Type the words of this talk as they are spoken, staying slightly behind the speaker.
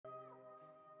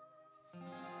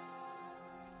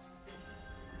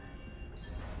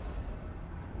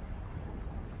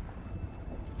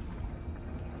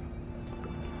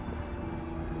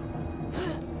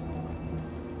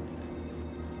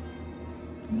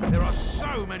There are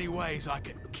so many ways I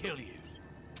can kill you.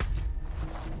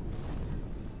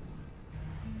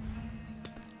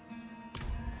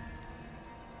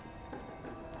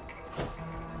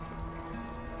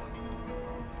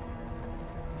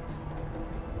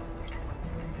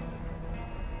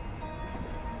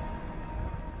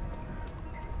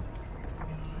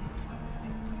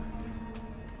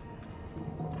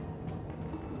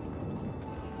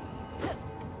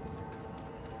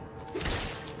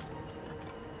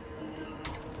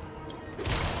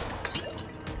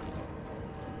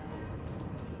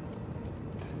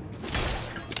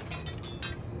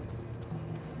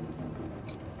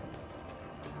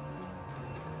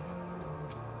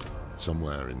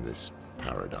 Somewhere in this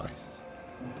paradise,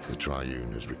 the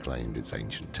Triune has reclaimed its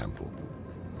ancient temple.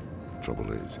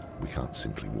 Trouble is, we can't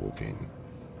simply walk in.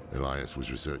 Elias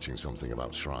was researching something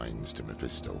about shrines to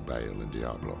Mephisto, Baal, and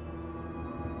Diablo.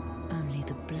 Only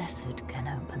the blessed can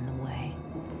open the way.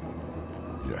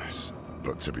 Yes,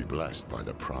 but to be blessed by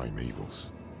the prime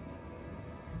evils.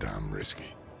 Damn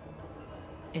risky.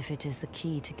 If it is the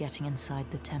key to getting inside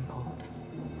the temple,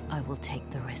 I will take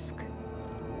the risk.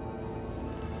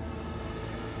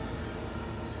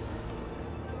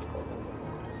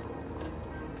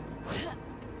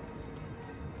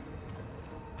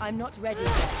 I'm not ready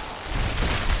yet.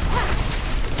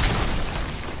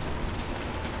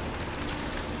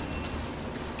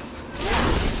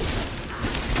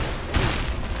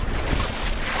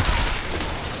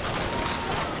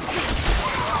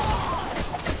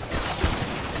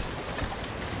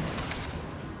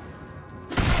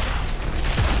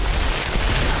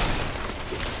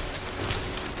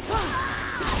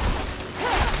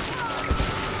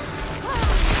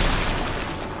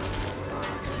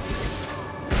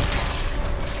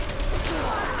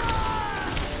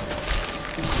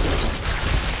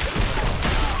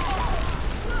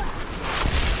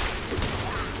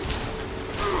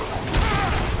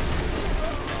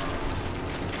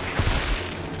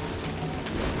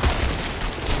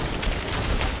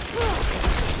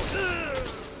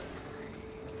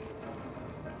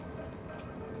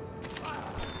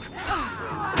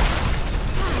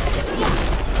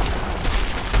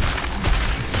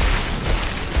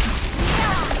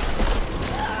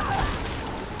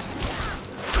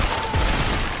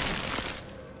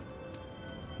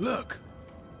 Look!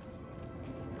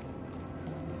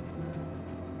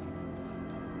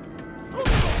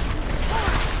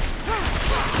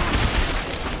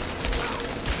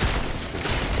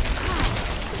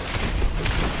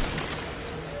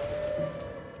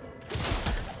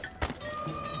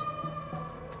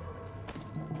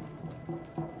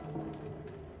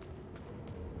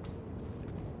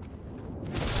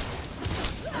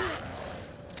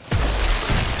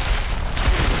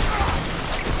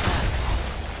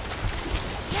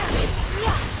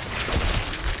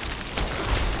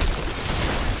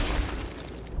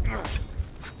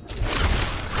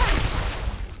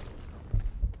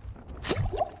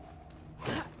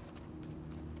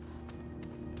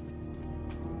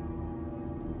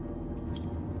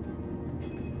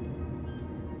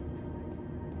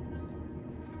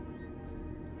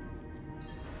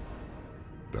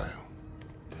 Baal,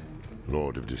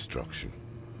 Lord of Destruction.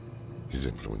 His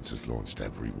influence has launched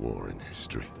every war in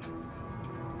history.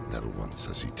 Never once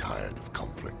has he tired of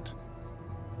conflict.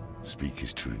 Speak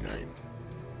his true name.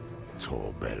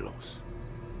 Tor Balos.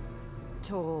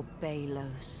 Tor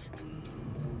Balos.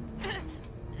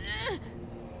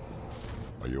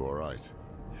 Are you all right?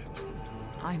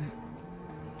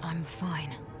 I'm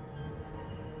fine.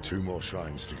 2 more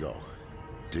shrines to go.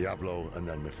 Diablo and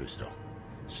then Mephisto.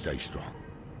 Stay strong.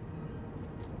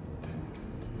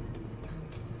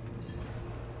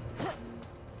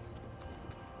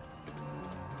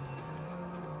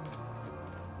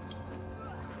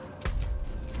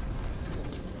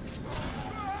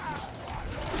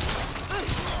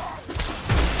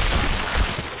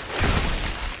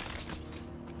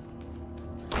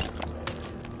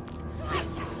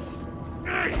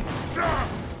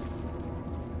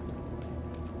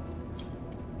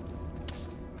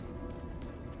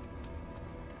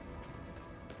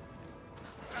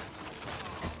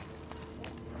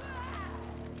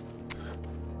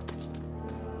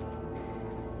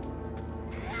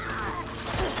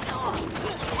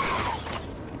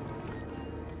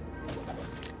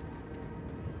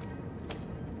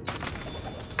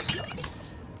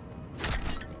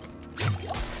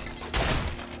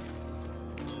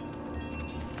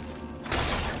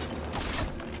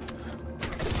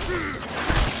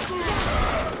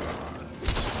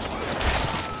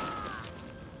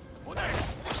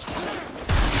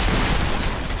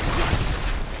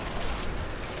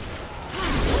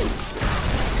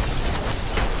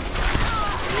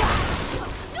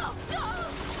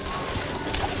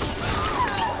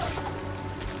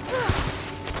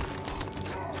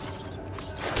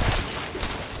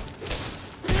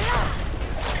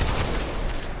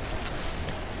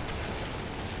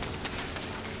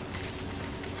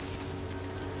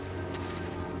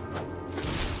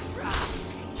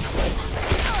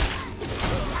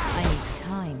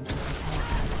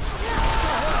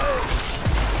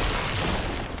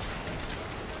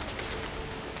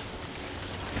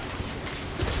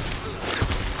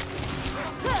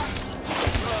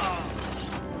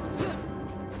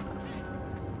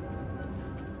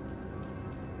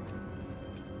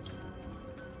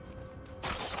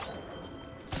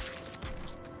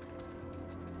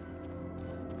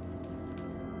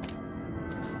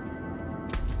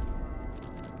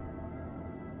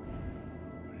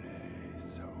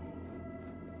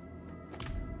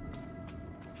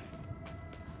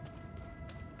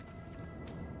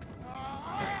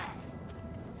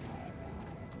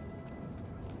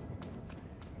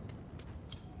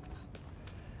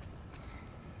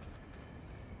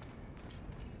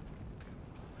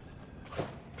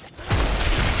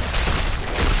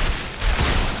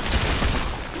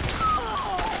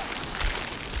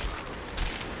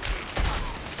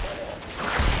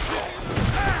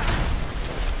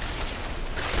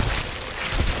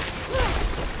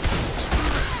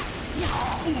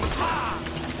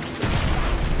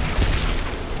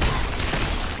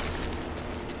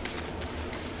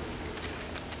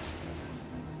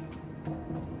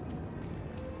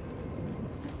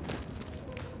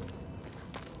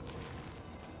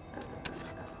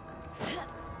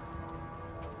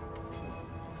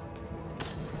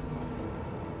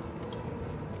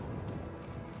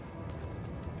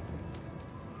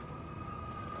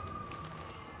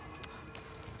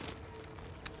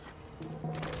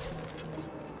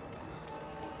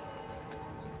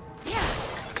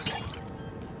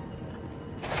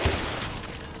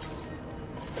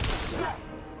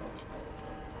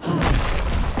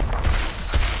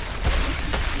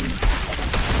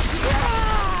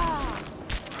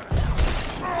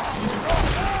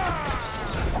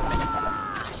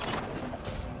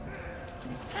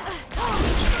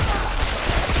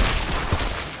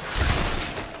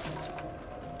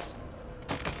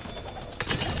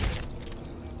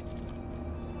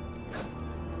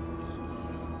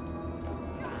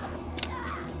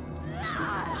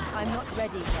 I'm not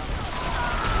ready yet.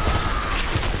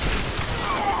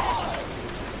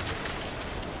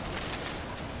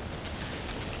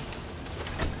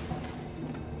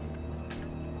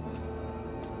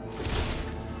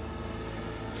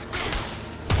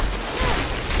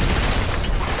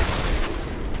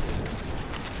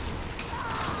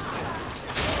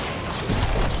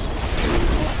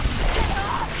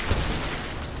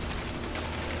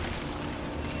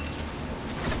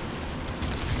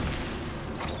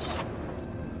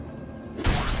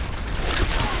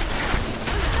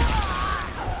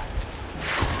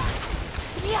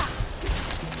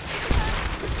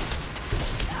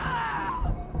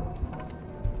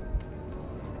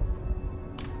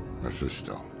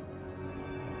 Mephisto,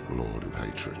 Lord of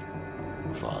Hatred,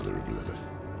 Father of Lilith.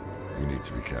 You need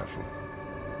to be careful.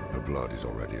 Her blood is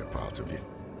already a part of you.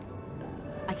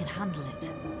 I can handle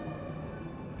it.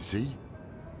 See?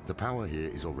 The power here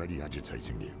is already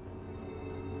agitating you.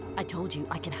 I told you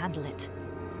I can handle it.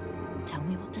 Tell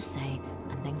me what to say,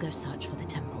 and then go search for the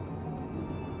temple.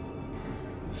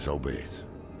 So be it.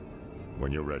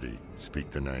 When you're ready, speak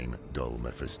the name Dull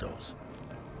Mephistos.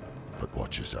 But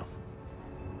watch yourself.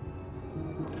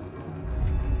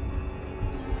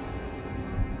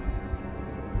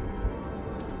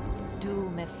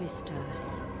 Do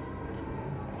Mephistos.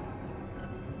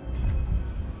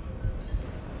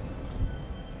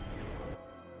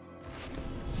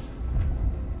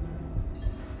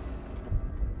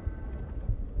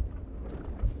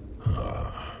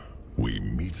 We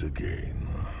meet again.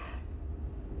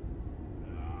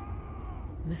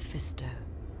 Mephisto.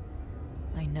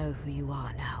 I know who you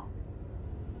are now.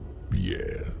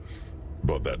 Yes,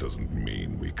 but that doesn't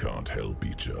mean we can't help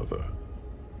each other.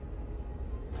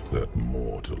 That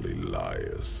mortal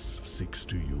Elias seeks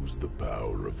to use the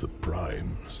power of the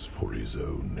Primes for his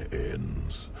own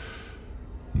ends.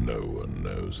 No one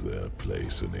knows their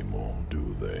place anymore, do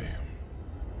they?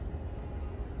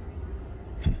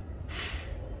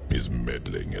 His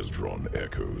meddling has drawn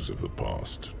echoes of the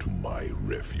past to my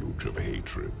refuge of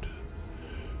hatred.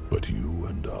 But you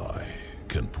and I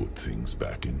can put things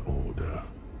back in order.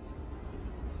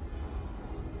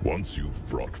 Once you've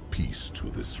brought peace to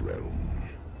this realm,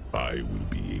 I will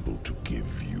be able to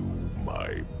give you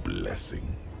my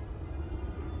blessing.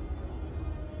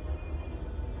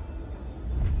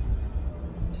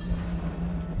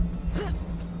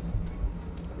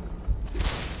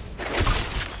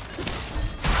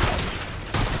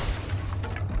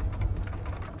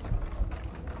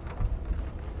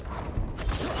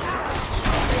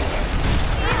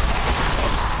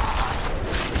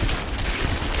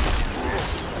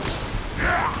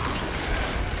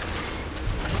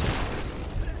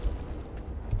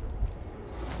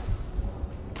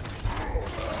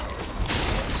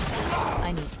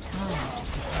 I need time to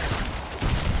prepare.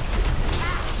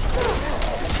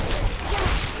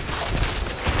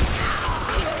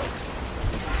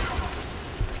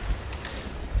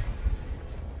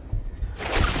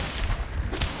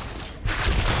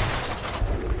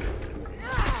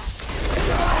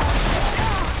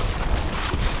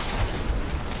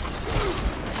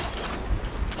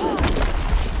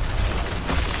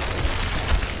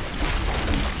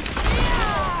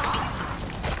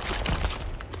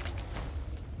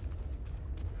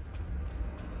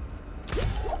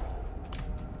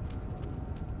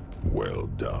 Well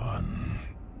done.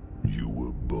 You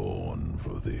were born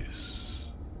for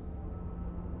this.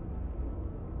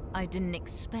 I didn't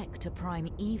expect a prime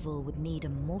evil would need a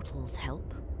mortal's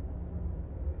help.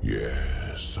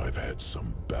 Yes, I've had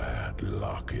some bad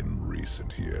luck in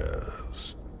recent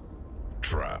years.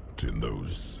 Trapped in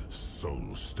those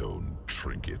soulstone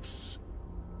trinkets.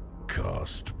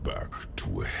 Cast back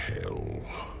to hell.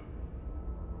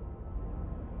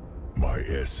 My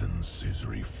essence is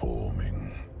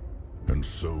reforming. And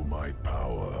so my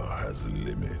power has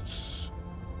limits.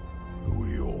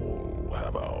 We all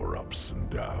have our ups and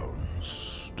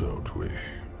downs, don't we?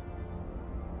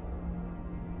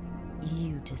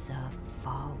 You deserve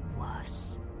far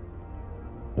worse.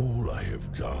 All I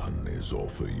have done is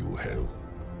offer you help,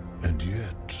 and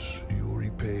yet you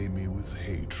repay me with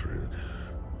hatred.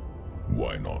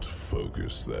 Why not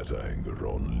focus that anger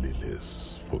on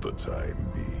Lilith for the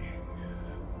time being?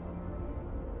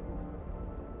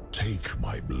 Take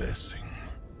my blessing.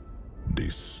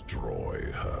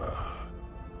 Destroy her.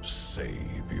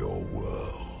 Save your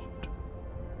world.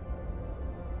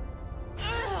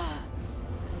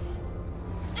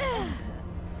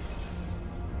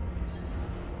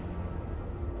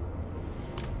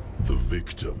 The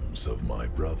victims of my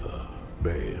brother,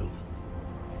 Baal.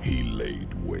 He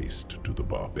laid waste to the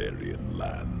barbarian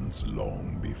lands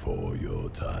long before your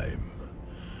time.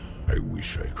 I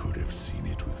wish I could have seen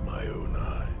it with my own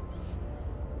eyes.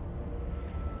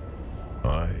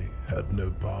 I had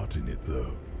no part in it,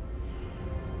 though.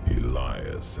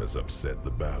 Elias has upset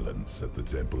the balance at the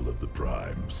Temple of the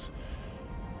Primes.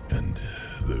 And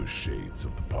those shades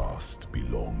of the past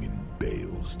belong in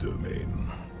Baal's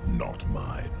domain, not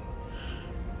mine.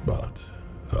 But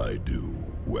I do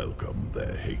welcome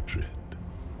their hatred.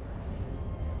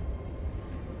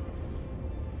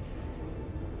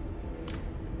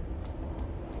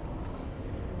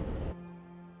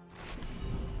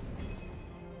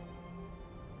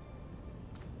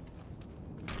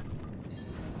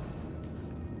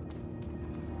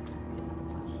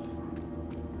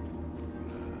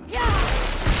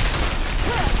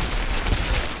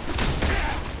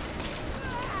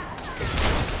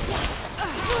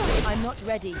 I'm not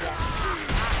ready yet.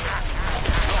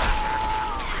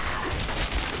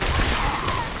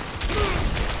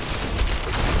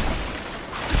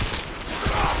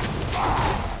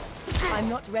 I'm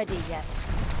not ready yet.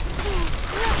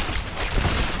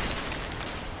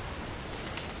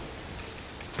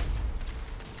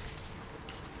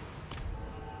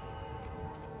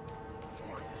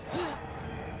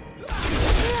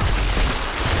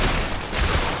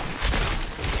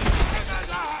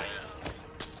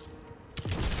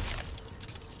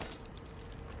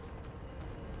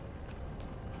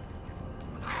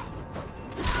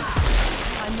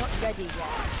 I'm not ready yet.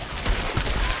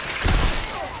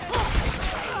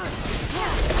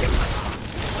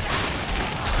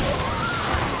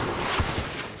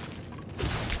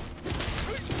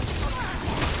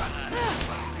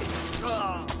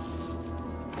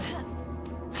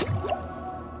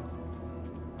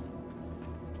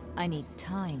 I need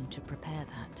time to prepare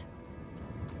that.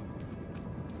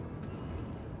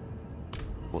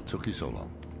 What took you so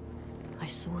long? I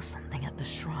saw something at the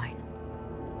shrine.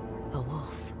 A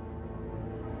wolf.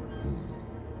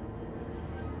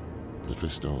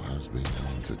 Mephisto has been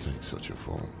known to take such a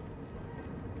form.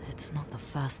 It's not the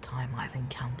first time I've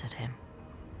encountered him.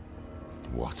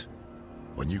 What?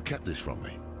 When you kept this from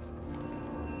me?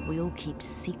 We all keep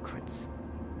secrets,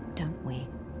 don't we,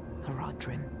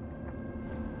 Haradrim?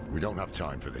 We don't have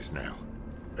time for this now.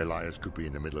 Elias could be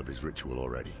in the middle of his ritual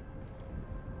already.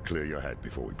 Clear your head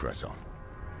before we press on.